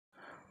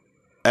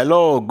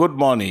Hello, good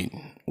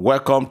morning.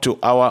 Welcome to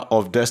Hour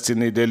of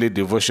Destiny Daily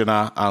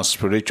Devotional and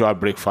Spiritual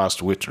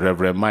Breakfast with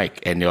Reverend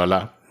Mike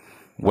Eniola.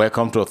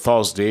 Welcome to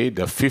Thursday,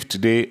 the 5th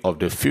day of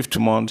the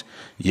 5th month,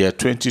 year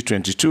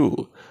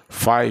 2022.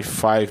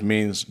 5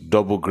 means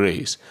double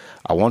grace.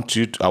 I want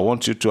you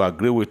to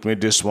agree with me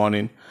this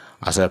morning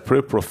as I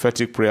pray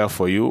prophetic prayer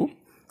for you,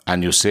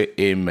 and you say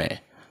amen.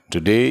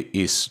 Today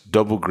is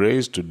double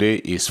grace. Today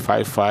is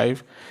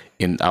 5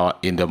 in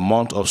the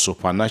month of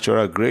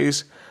supernatural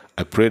grace.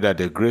 I pray that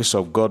the grace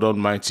of God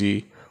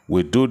Almighty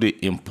will do the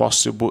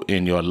impossible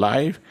in your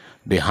life.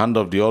 The hand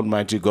of the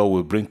Almighty God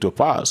will bring to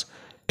pass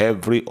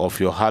every of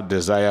your heart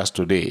desires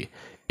today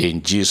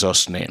in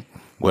Jesus' name.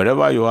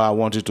 Wherever you are, I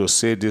want you to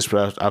say this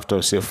prayer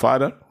after. Say,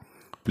 Father,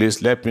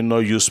 please let me not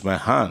use my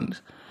hand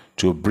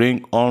to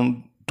bring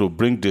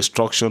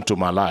destruction to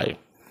my life.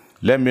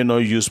 Let me not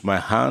use my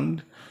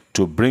hand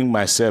to bring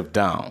myself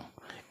down.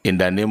 In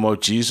the name of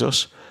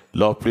Jesus,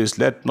 Lord, please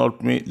let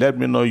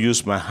me not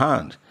use my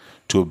hand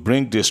to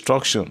bring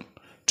destruction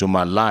to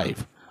my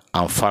life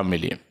and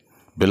family.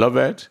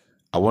 Beloved,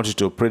 I want you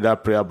to pray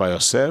that prayer by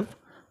yourself,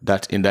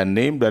 that in the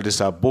name that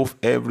is above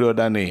every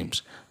other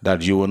names,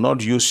 that you will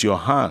not use your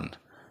hand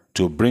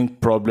to bring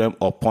problem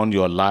upon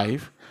your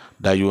life,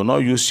 that you will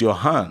not use your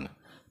hand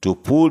to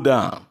pull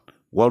down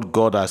what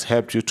God has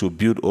helped you to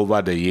build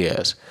over the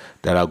years.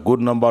 There are a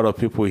good number of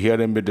people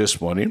hearing me this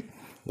morning.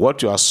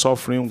 What you are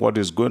suffering, what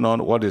is going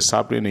on, what is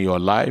happening in your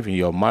life, in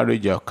your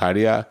marriage, your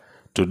career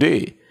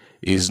today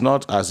is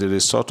not as a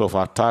result of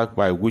attack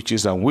by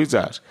witches and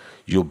wizards.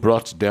 You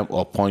brought them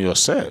upon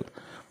yourself.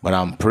 But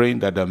I'm praying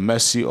that the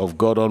mercy of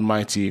God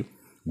Almighty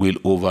will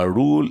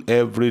overrule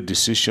every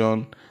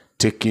decision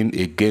taken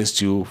against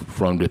you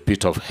from the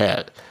pit of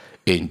hell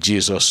in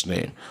Jesus'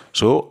 name.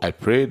 So I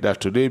pray that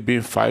today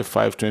being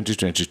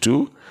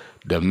 5/5/2022,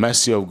 the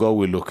mercy of God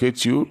will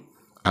locate you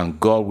and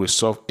God will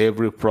solve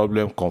every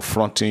problem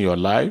confronting your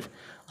life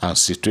and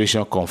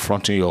situation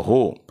confronting your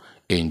home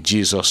in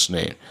Jesus'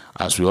 name.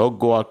 As we all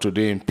go out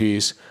today in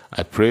peace,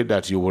 I pray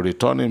that you will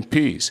return in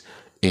peace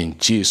in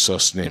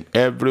Jesus' name.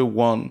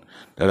 Everyone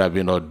that have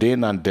been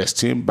ordained and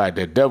destined by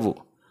the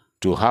devil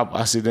to have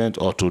accident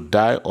or to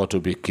die or to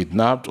be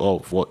kidnapped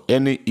or for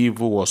any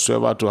evil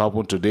whatsoever to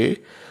happen today,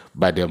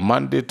 by the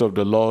mandate of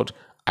the Lord,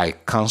 I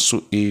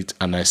cancel it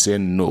and I say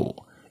no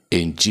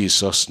in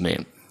Jesus'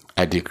 name.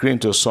 I decree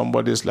into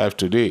somebody's life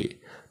today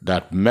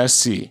that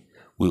mercy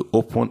will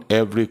open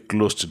every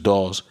closed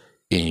doors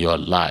in your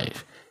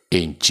life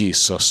in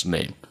Jesus'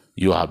 name.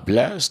 You are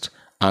blessed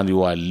and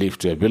you are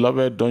lifted.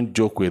 Beloved, don't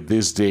joke with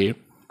this day.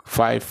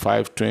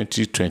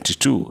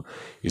 5/5/2022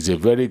 is a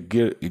very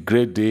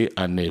great day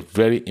and a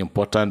very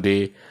important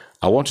day.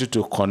 I want you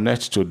to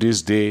connect to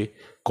this day,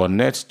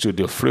 connect to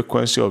the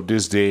frequency of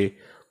this day,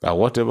 by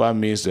whatever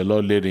means the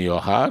Lord laid in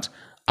your heart,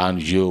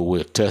 and you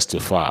will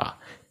testify.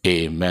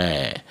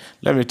 Amen.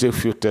 Let me take a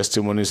few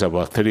testimonies,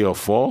 about 3 or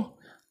 4,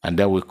 and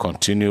then we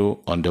continue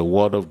on the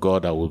word of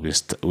God that we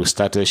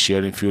started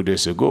sharing a few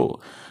days ago.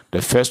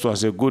 The first one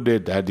says, good day,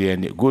 sir,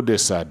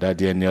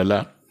 Daddy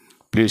Eniola.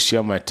 Please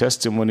share my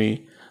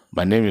testimony.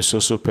 My name is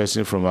Soso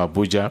Person from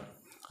Abuja.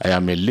 I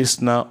am a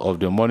listener of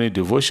the morning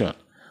devotion,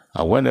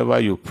 and whenever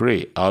you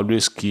pray, I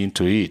always keen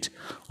to it.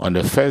 On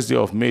the first day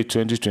of May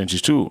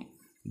 2022,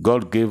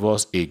 God gave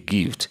us a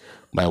gift.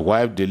 My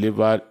wife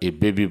delivered a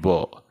baby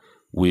boy.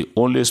 We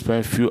only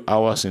spent few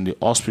hours in the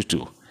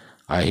hospital.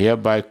 I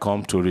hereby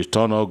come to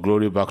return all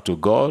glory back to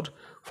God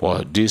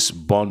for this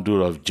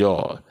bundle of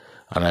joy.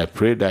 And I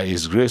pray that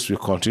His grace will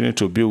continue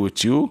to be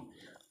with you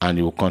and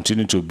He will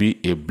continue to be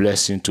a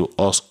blessing to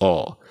us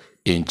all.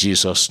 In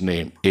Jesus'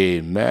 name,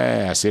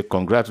 amen. I say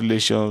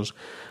congratulations.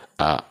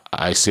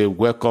 I say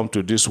welcome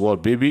to this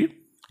world, baby.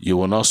 You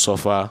will not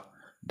suffer.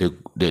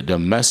 The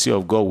mercy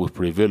of God will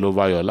prevail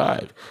over your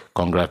life.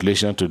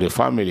 Congratulations to the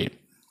family.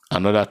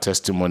 Another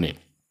testimony.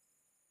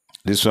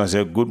 This one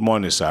said, good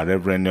morning, sir,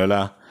 Reverend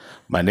Eniola.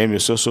 My name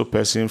is Soso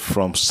Person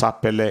from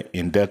Sapele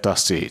in Delta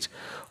State.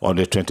 On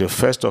the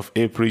 21st of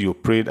April, you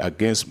prayed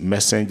against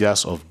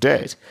messengers of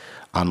death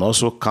and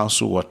also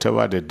canceled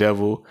whatever the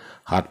devil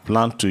had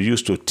planned to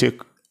use to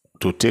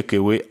take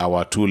away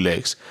our 2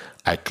 legs.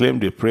 I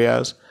claimed the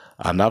prayers,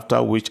 and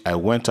after which I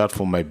went out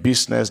for my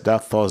business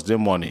that Thursday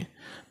morning.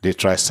 The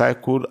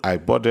tricycle I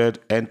boarded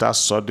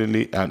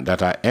suddenly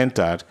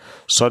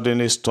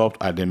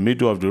stopped at the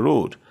middle of the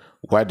road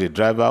while the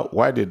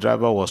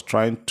driver was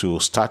trying to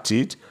start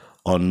it,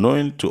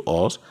 unknowing to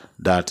us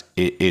that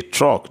a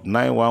truck,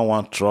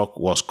 911 truck,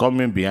 was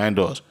coming behind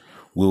us.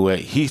 We were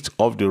hit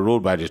off the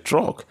road by the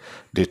truck.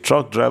 The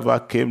truck driver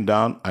came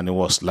down and it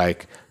was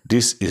like,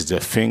 this is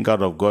the finger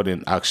of God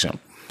in action.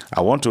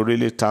 I want to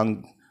really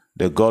thank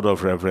the God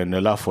of Reverend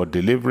Eniola for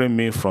delivering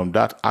me from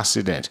that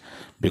accident,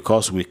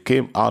 because we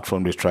came out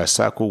from the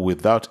tricycle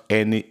without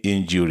any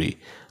injury,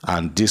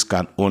 and this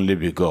can only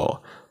be God.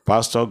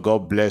 Pastor,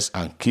 God bless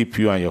and keep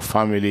you and your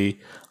family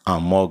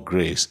and more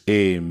grace.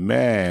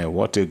 Amen.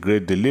 What a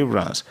great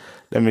deliverance.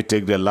 Let me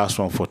take the last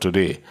one for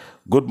today.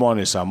 Good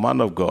morning, sir, man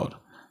of God.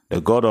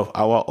 The God of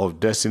Hour of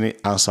Destiny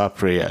answer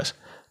prayers.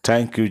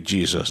 Thank you,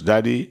 Jesus.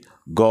 Daddy,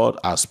 God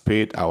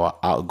paid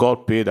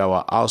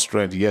our house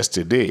rent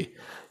yesterday.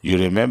 You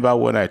remember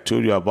when I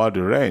told you about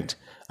the rent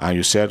and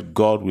you said,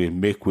 God will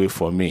make way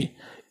for me.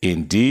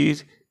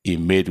 Indeed, He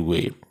made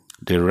way.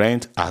 The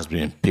rent has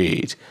been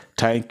paid.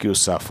 Thank you,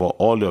 sir, for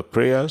all your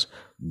prayers.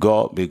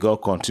 May God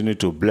continue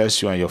to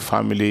bless you and your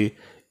family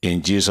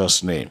in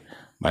Jesus' name.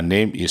 My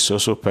name is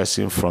Soso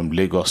Person from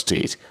Lagos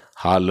State.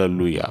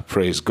 Hallelujah.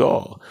 Praise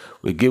God.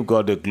 We give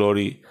God the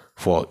glory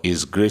for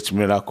His great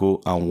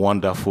miracle and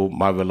wonderful,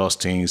 marvelous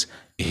things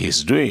He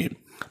is doing.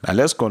 Now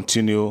let's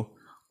continue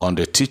on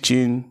the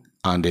teaching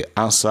and the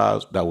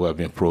answers that we have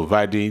been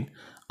providing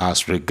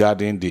as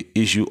regarding the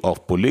issue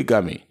of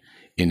polygamy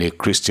in a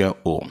Christian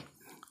home.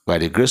 By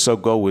the grace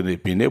of God,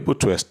 we've been able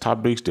to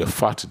establish the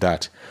fact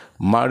that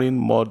marrying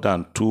more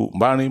than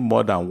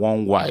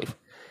one wife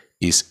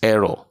is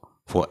error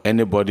for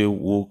anybody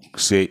who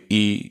say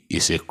he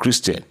is a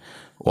Christian,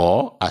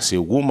 or as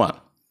a woman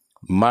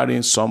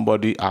marrying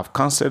somebody. I've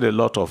counseled a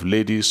lot of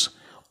ladies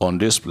on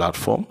this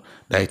platform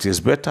that it is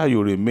better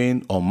you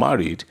remain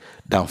unmarried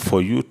than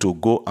for you to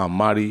go and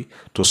marry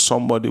to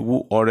somebody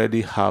who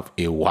already have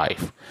a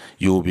wife.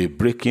 You will be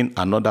breaking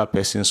another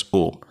person's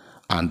home,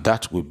 and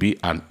that will be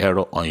an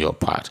error on your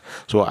part.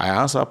 So I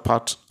answered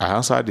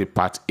the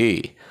part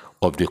A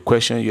of the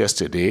question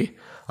yesterday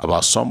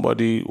about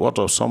somebody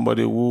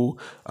who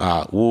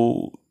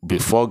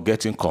before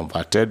getting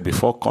converted,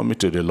 before coming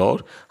to the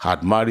Lord,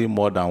 had married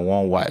more than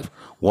one wife.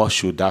 What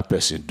should that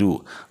person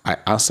do? I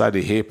answered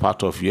the A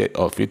part of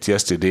it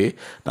yesterday.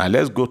 Now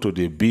let's go to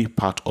the B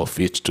part of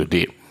it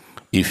today.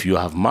 If you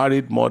have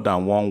married more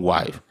than one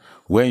wife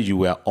when you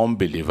were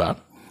unbeliever,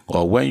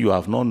 or when you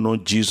have not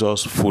known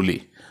Jesus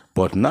fully,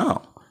 but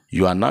now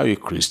you are now a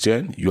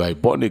Christian, you are a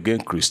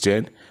born-again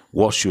Christian,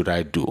 what should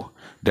I do?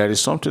 There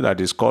is something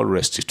that is called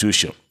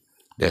restitution.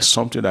 There's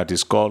something that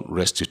is called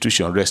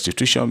restitution.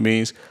 Restitution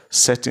means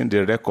setting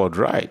the record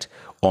right,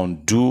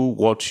 undo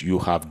what you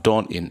have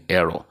done in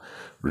error,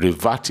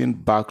 reverting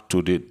back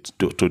to the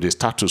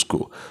status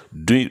quo,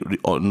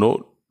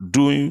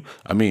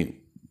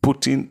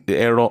 putting the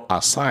error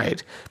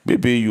aside.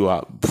 Maybe you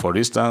are, for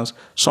instance,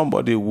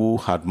 somebody who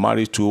had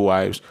married 2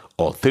 wives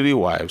or 3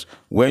 wives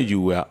when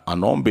you were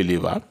an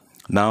unbeliever.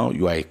 Now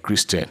you are a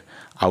Christian.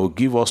 I will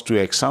give us 2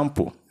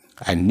 examples.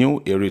 I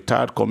knew a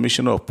retired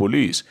commissioner of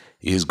police.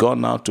 He's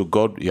gone now to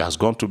God. He has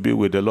gone to be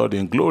with the Lord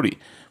in glory.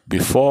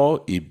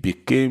 Before he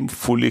became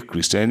fully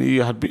Christian, he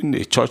had been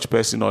a church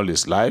person all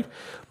his life.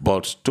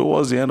 But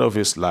towards the end of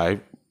his life,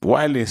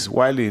 while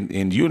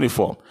in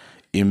uniform,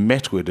 he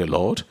met with the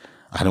Lord,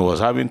 and he was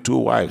having 2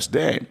 wives.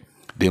 Then,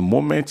 the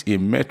moment he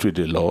met with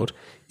the Lord,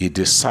 he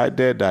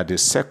decided that the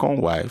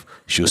second wife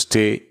should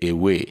stay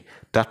away.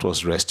 That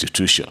was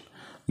restitution.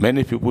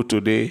 Many people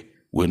today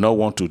will not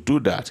want to do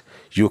that.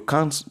 You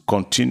can't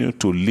continue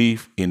to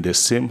live in the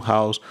same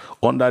house,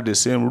 under the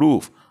same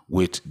roof,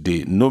 with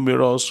the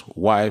numerous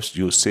wives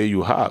you say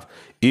you have,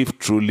 if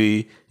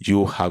truly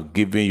you have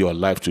given your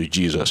life to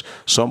Jesus.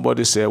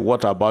 Somebody said,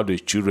 what about the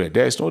children?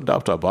 There is no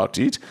doubt about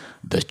it.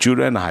 The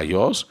children are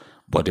yours,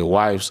 but the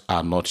wives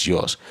are not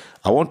yours.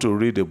 I want to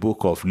read the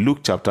book of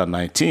Luke chapter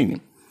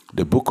 19.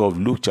 The book of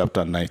Luke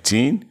chapter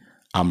 19,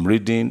 I'm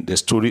reading the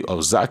story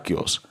of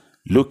Zacchaeus.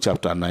 Luke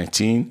chapter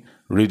 19,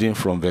 reading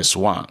from verse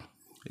 1.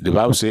 The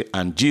Bible says,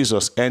 and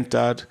Jesus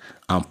entered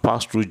and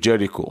passed through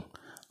Jericho.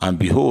 And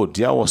behold,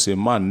 there was a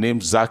man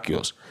named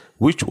Zacchaeus,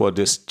 which was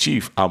the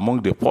chief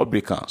among the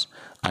publicans,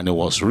 and he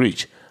was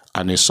rich.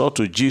 And he sought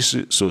to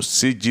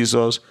see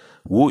Jesus,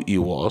 who he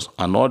was,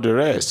 and all the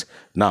rest.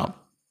 Now,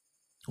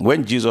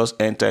 when Jesus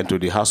entered into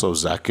the house of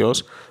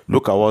Zacchaeus,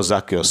 look at what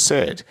Zacchaeus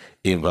said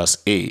in verse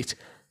 8.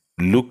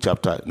 Luke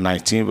chapter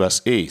 19,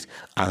 verse 8.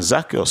 And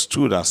Zacchaeus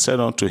stood and said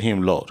unto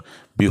him, Lord,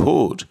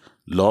 behold,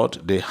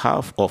 Lord, the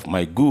half of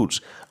my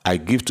goods I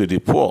give to the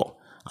poor.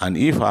 And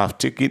if I have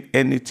taken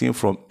anything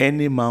from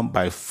any man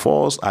by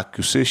false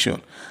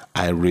accusation,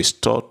 I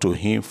restore to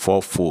him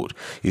fourfold.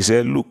 He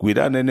said, look,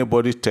 without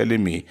anybody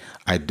telling me,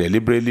 I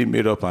deliberately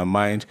made up my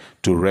mind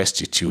to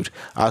restitute.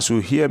 As you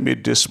hear me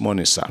this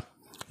morning, sir,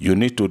 you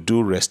need to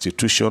do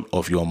restitution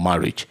of your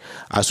marriage.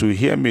 As you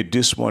hear me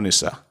this morning,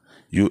 sir,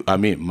 you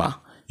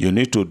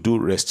need to do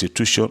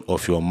restitution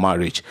of your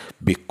marriage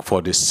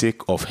for the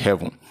sake of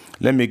heaven.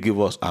 Let me give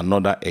us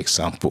another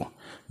example.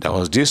 There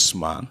was this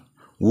man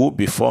who,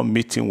 before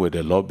meeting with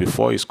the Lord,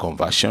 before his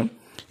conversion,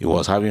 he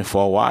was having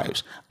 4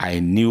 wives. I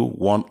knew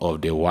one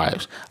of the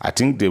wives. I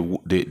think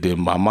the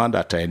mama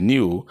that I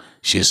knew,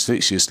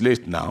 she's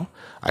late now.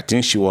 I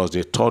think she was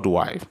the 3rd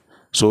wife.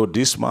 So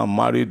this man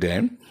married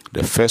them,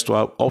 the first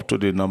wife up to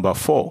the number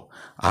 4.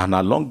 And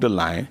along the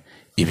line,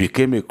 he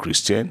became a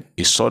Christian.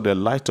 He saw the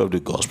light of the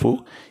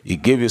gospel. He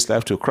gave his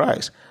life to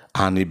Christ.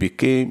 And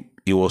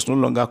he was no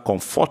longer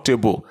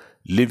comfortable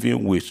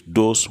living with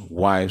those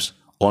wives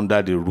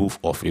under the roof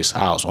of his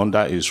house,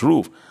 under his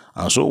roof.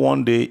 And so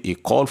one day he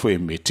called for a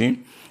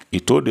meeting. He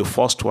told the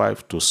first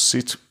wife to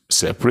sit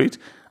separate,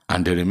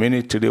 and the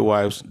remaining 3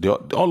 wives,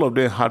 all of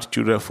them had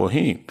children for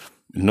him.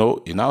 He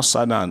now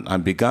sat down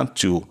and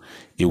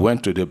he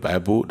went to the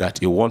Bible that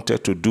he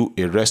wanted to do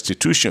a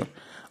restitution.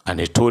 And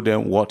he told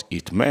them what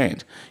it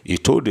meant. He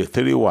told the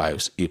 3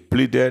 wives, he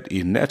pleaded,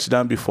 he knelt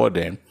down before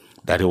them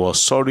that he was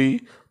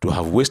sorry to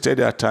have wasted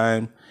their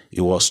time.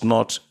 It was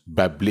not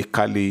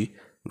biblically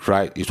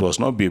right. It was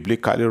not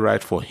biblically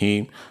right for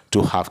him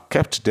to have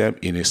kept them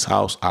in his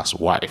house as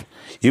wife,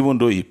 even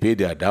though he paid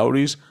their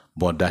dowries,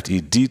 but that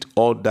he did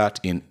all that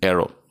in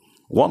error.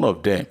 One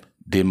of them,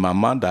 the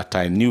mama that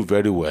I knew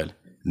very well,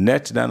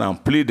 knelt down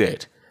and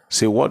pleaded,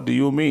 say, what do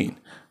you mean?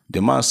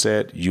 The man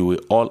said, you will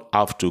all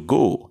have to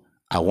go.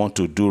 I want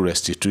to do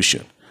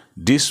restitution.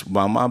 This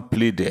mama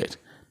pleaded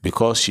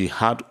because she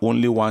had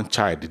only one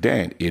child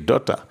then, a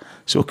daughter.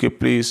 Say, okay,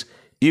 please,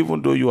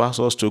 even though you ask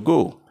us to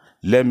go,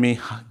 let me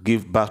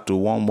give back to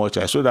one more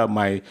child so that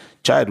my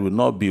child will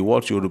not be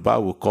what Yoruba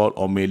will call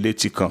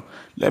omeletikan.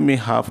 Let me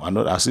have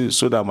another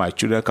so that my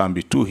children can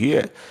be 2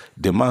 here.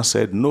 The man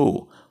said,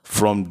 no.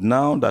 From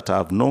now that I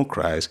have known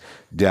Christ,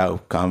 there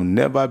can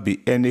never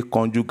be any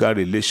conjugal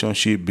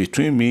relationship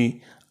between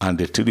me and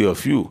the 3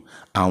 of you.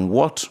 And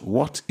what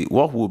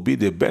will be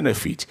the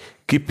benefit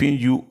keeping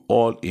you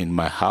all in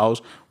my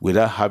house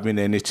without having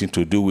anything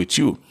to do with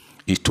you?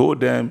 He told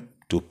them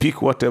to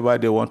pick whatever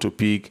they want to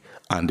pick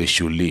and they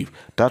should leave.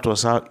 That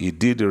was how he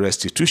did the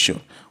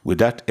restitution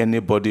without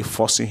anybody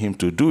forcing him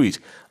to do it.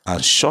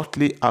 And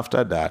shortly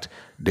after that,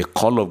 the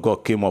call of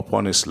God came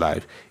upon his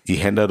life. He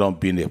ended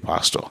up being a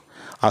pastor.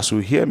 As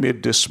we hear me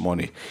this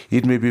morning,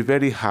 it may be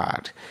very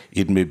hard.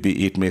 It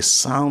may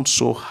sound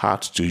so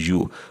hard to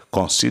you.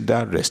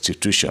 Consider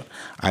restitution.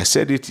 I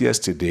said it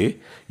yesterday.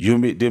 You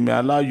may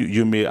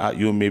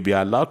be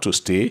allowed to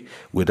stay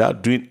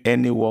without doing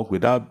any work,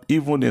 without,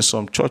 even in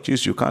some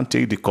churches you can't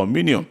take the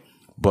communion.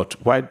 But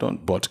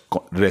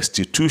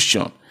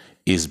restitution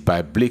is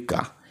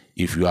biblical.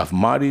 If you have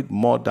married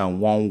more than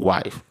one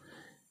wife,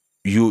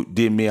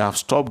 they may have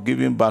stopped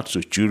giving birth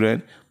to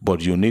children,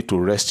 but you need to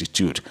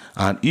restitute.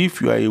 And if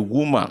you are a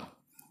woman,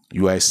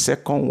 you are a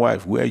second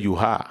wife where you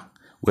are,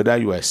 whether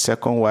you are a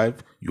second wife,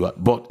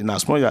 but in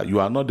as much as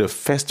you are not the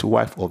first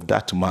wife of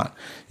that man,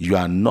 you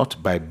are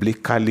not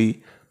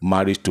biblically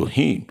married to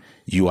him.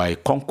 You are a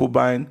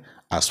concubine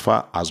as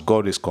far as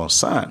God is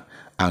concerned,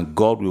 and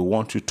God will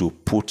want you to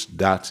put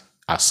that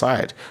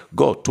aside.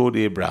 God told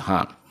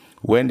Abraham,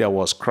 when there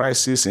was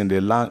crisis in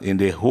the land, in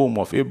the home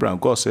of Abraham,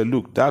 God said,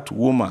 look, that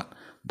woman,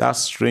 that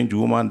strange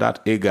woman, that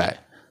Hagar,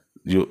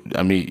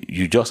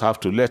 you just have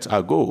to let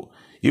her go.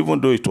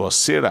 Even though it was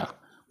Sarah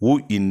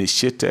who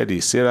initiated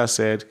it, Sarah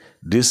said,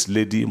 this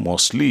lady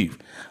must leave.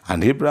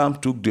 And Abraham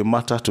took the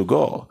matter to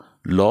God.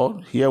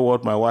 Lord, hear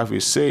what my wife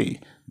is saying.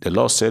 The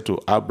Lord said to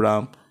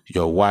Abraham,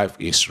 your wife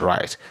is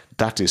right.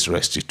 That is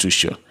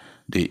restitution.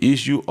 The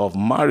issue of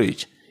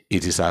marriage,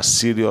 it is as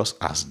serious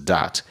as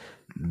that.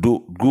 Do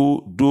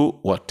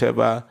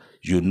whatever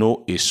you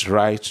know is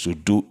right to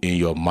do in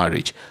your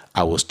marriage.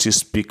 I will still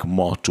speak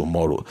more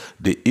tomorrow.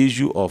 The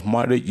issue of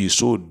marriage is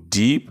so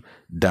deep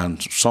than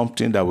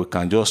something that we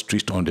can just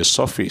treat on the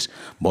surface.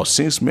 But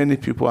since many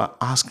people are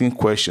asking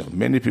questions,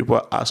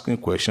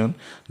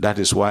 that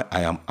is why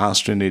I am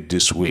answering it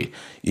this way.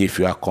 If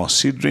you are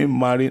considering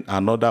marrying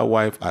another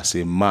wife as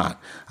a man,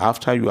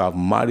 after you have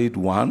married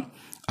one,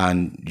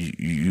 and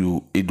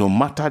it don't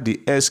matter the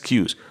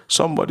excuse.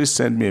 Somebody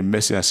sent me a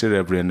message and said,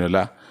 Reverend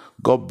Enola,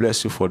 God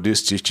bless you for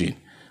this teaching.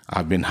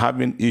 I've been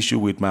having issue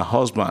with my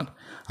husband.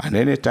 And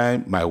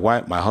anytime my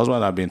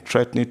husband have been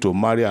threatening to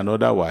marry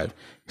another wife,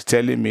 he's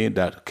telling me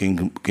that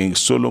King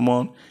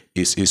Solomon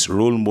is his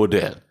role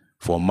model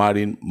for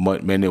marrying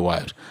many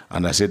wives.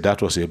 And I said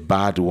that was a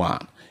bad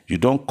one. You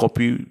don't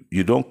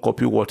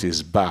copy what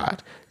is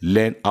bad.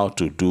 Learn how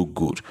to do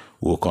good.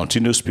 We'll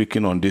continue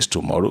speaking on this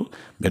tomorrow.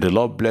 May the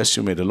Lord bless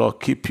you. May the Lord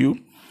keep you.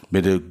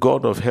 May the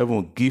God of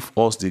heaven give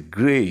us the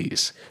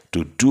grace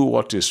to do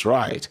what is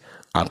right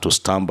and to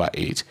stand by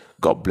it.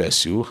 God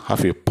bless you.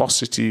 Have a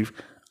positive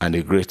and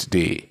a great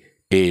day.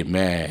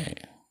 Amen.